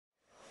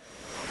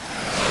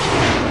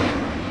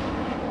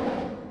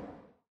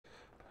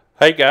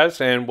Hey guys,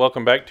 and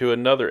welcome back to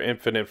another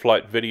Infinite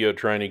Flight video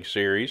training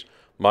series.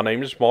 My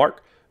name is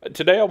Mark.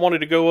 Today I wanted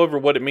to go over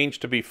what it means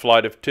to be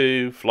flight of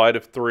 2, flight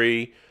of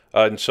 3,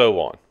 and so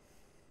on.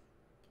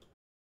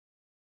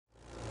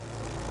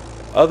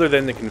 Other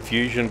than the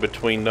confusion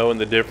between knowing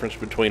the difference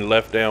between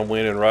left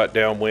downwind and right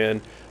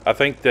downwind, I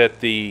think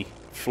that the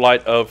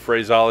flight of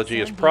phraseology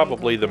is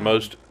probably the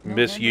most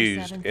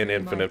misused in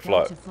infinite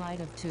flight.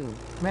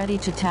 Ready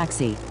to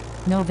taxi.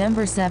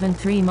 November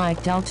 7-3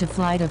 Mike Delta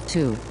flight of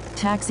 2.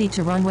 Taxi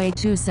to runway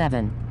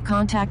 27.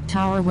 Contact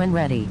tower when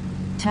ready.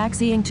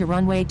 Taxiing to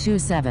runway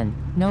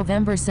 27.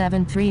 November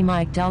 7-3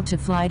 Mike Delta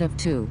flight of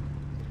 2.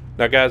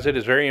 Now guys, it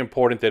is very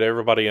important that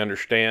everybody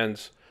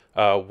understands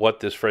what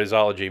this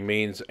phraseology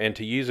means and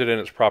to use it in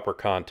its proper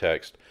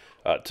context.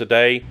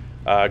 Today,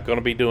 going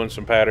to be doing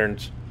some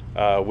patterns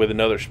with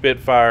another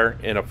Spitfire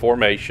in a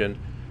formation,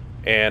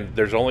 and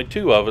there's only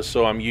 2 of us,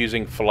 so I'm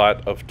using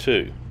flight of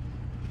 2.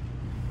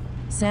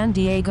 San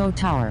Diego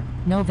Tower,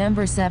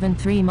 November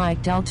 7-3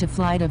 Mike Delta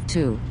flight of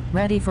 2,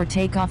 ready for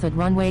takeoff at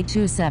runway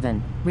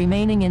 27,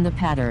 remaining in the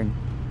pattern.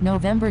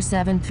 November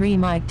 7-3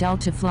 Mike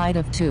Delta flight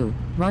of 2,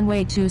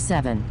 runway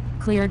 27,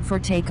 cleared for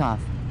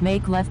takeoff,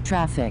 make left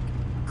traffic.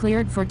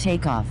 Cleared for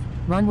takeoff,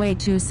 runway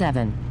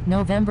 27,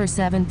 November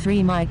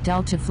 7-3 Mike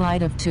Delta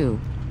flight of 2.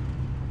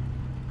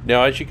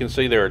 Now as you can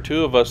see, there are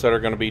 2 of us that are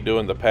going to be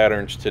doing the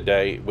patterns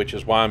today, which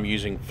is why I'm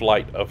using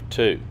flight of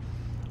 2.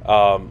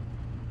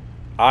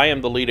 I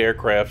am the lead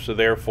aircraft, so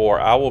therefore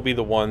I will be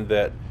the one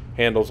that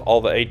handles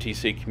all the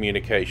ATC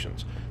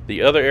communications.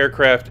 The other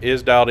aircraft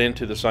is dialed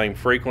into the same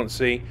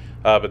frequency,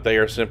 but they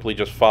are simply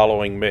just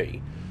following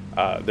me.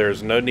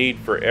 There's no need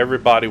for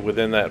everybody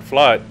within that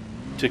flight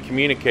to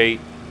communicate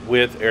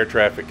with air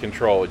traffic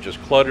control. It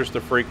just clutters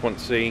the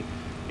frequency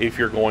if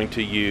you're going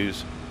to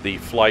use the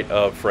flight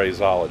of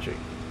phraseology.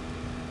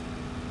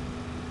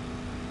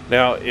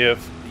 Now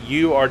if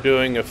you are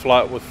doing a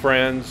flight with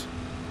friends,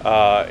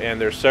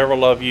 and there's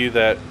several of you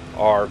that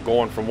are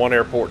going from one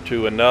airport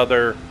to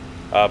another,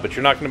 but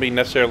you're not going to be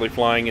necessarily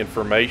flying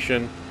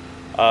information,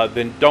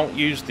 then don't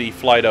use the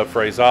flight of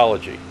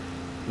phraseology.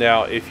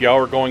 Now if y'all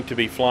are going to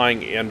be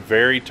flying in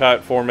very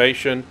tight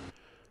formation,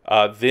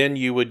 then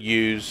you would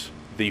use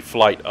the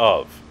flight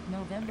of.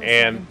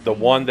 And the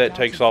one that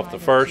takes off the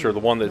first, or the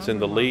one that's in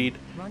the lead,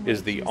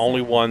 is the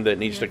only one that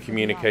needs to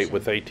communicate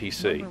with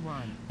ATC.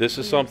 This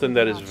is something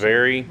that is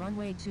very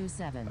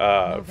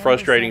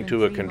frustrating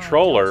to a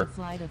controller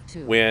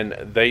when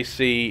they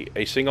see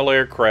a single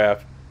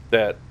aircraft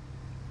that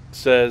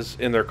says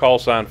in their call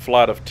sign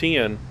flight of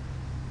 10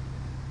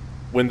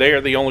 when they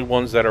are the only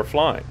ones that are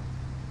flying.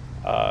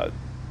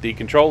 The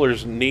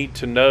controllers need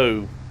to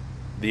know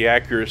the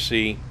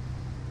accuracy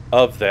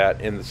of that,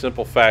 and the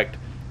simple fact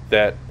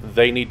that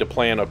they need to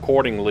plan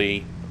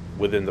accordingly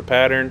within the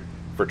pattern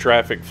for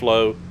traffic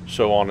flow,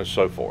 so on and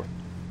so forth.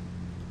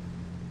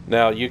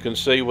 Now you can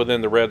see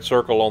within the red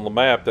circle on the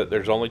map that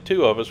there's only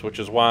 2 of us, which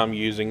is why I'm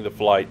using the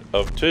flight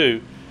of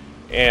 2,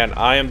 and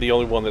I am the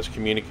only one that's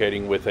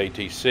communicating with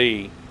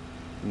ATC,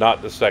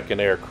 not the second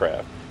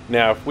aircraft.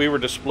 Now if we were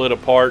to split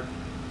apart,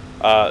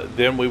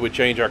 then we would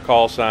change our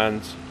call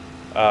signs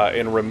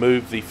and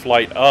remove the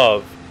flight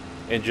of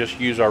and just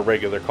use our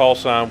regular call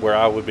sign, where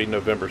I would be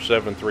November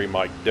 7-3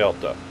 Mike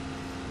Delta.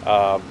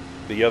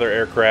 The other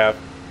aircraft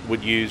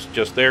would use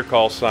just their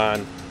call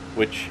sign,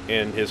 which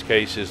in his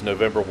case is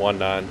November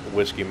 19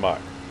 Whiskey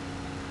Mike.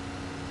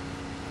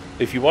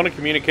 If you want to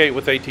communicate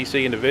with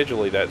ATC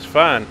individually, that's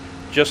fine.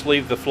 Just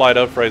leave the flight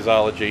of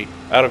phraseology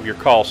out of your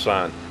call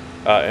sign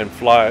and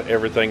fly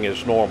everything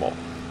as normal.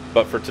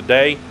 But for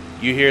today,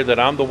 you hear that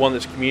I'm the one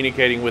that's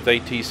communicating with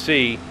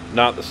ATC,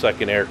 not the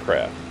second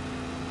aircraft.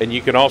 And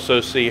you can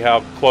also see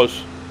how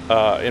close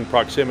in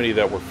proximity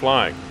that we're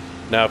flying.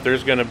 Now if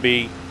there's going to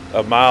be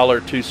a mile or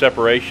 2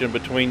 separation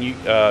between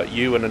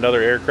you and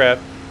another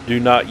aircraft, do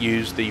not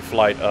use the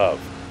flight of.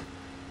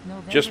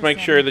 Just make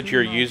sure that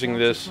you're using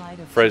this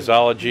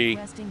phraseology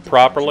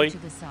properly.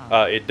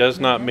 It does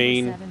not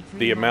mean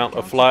the amount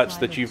of flights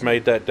that you've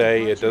made that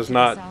day. It does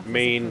not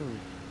mean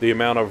the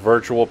amount of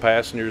virtual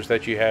passengers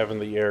that you have in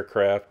the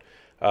aircraft,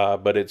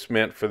 but it's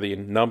meant for the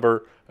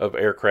number of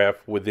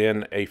aircraft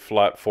within a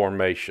flight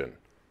formation.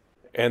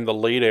 And the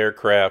lead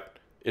aircraft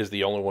is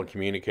the only one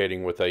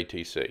communicating with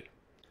ATC.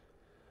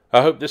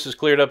 I hope this has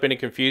cleared up any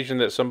confusion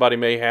that somebody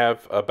may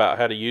have about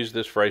how to use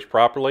this phrase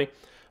properly.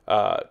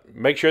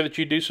 Make sure that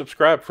you do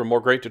subscribe for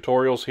more great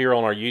tutorials here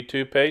on our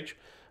YouTube page,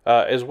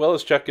 as well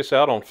as check us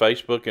out on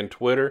Facebook and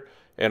Twitter,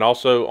 and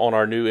also on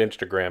our new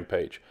Instagram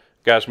page.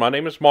 Guys, my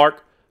name is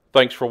Mark.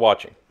 Thanks for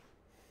watching.